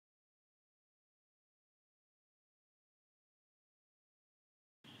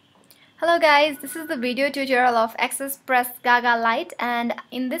Hello guys, this is the video tutorial of AccessPress Gaga Lite, and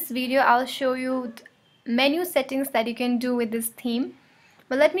in this video I'll show you menu settings that you can do with this theme.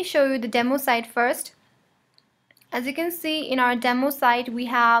 But let me show you the demo site first. As you can see in our demo site, we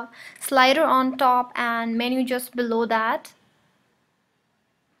have slider on top and menu just below that.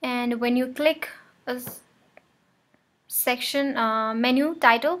 And when you click a section menu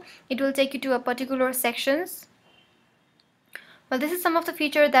title, it will take you to a particular sections. Well, this is some of the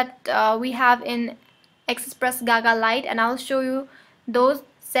feature that we have in AccessPress Gaga Lite, and I'll show you those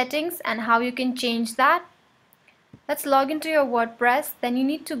settings and how you can change that. Let's log into your WordPress. Then you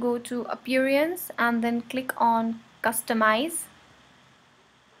need to go to Appearance and then click on Customize.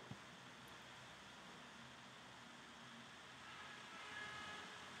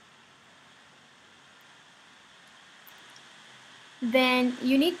 Then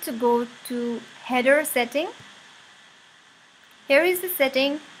you need to go to Header setting. Here is the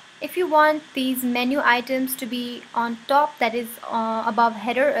setting. If you want these menu items to be on top, that is above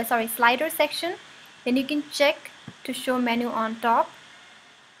slider section, then you can check to show menu on top.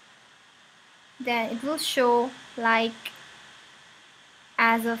 Then it will show like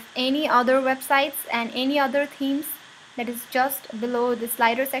as of any other websites and any other themes, that is just below the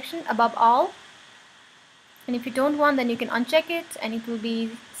slider section above all. And if you don't want, then you can uncheck it and it will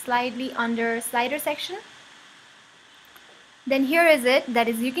be slightly under slider section. Then here is it, that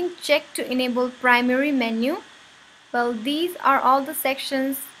is you can check to enable primary menu. Well, these are all the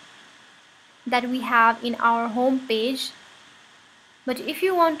sections that we have in our home page. But if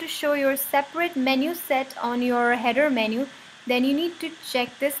you want to show your separate menu set on your header menu, then you need to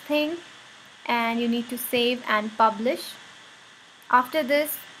check this thing and you need to save and publish. After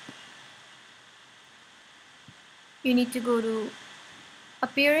this, you need to go to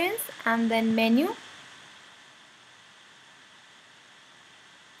Appearance and then Menu.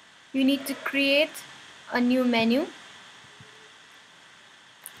 You need to create a new menu.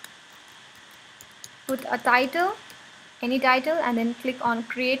 Put a title, any title, and then click on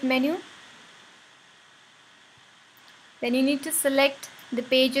Create Menu. Then you need to select the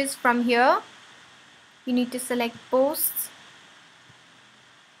pages from here. You need to select Posts,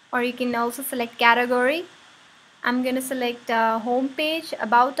 or you can also select Category. I'm going to select Home Page,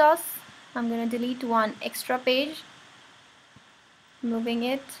 About Us. I'm going to delete one extra page, moving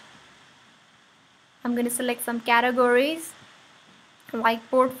it. I'm going to select some categories like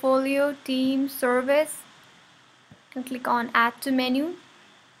Portfolio, Team, Service, and click on Add to Menu.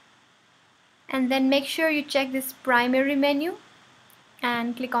 And then make sure you check this primary menu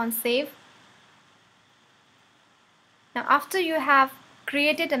and click on Save. Now after you have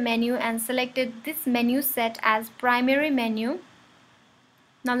created a menu and selected this menu set as primary menu,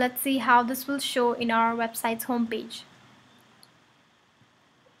 now let's see how this will show in our website's homepage.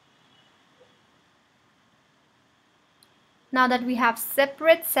 Now that we have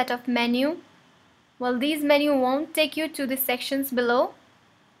separate set of menu, well, these menu won't take you to the sections below.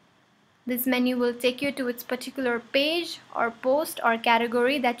 This menu will take you to its particular page or post or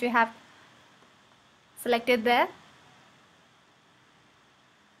category that you have selected there.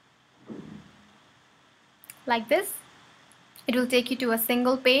 Like this, it will take you to a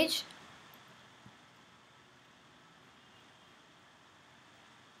single page.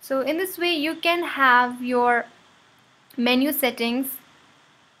 So in this way you can have your menu settings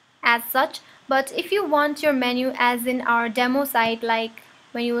as such. But if you want your menu as in our demo site, like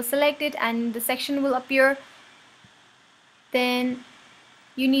when you will select it and the section will appear, then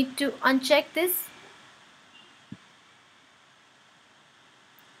you need to uncheck this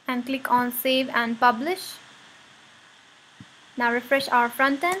and click on Save and Publish. Now refresh our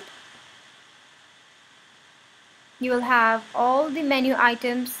front end. You will have all the menu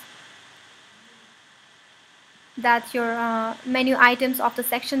items that your menu items of the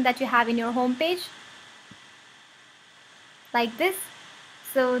section that you have in your home page, like this.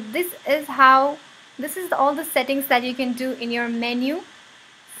 So this is all the settings that you can do in your menu.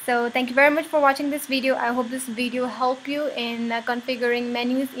 So thank you very much for watching this video. I hope this video helped you in configuring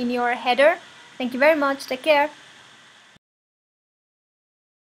menus in your header. Thank you very much. Take care.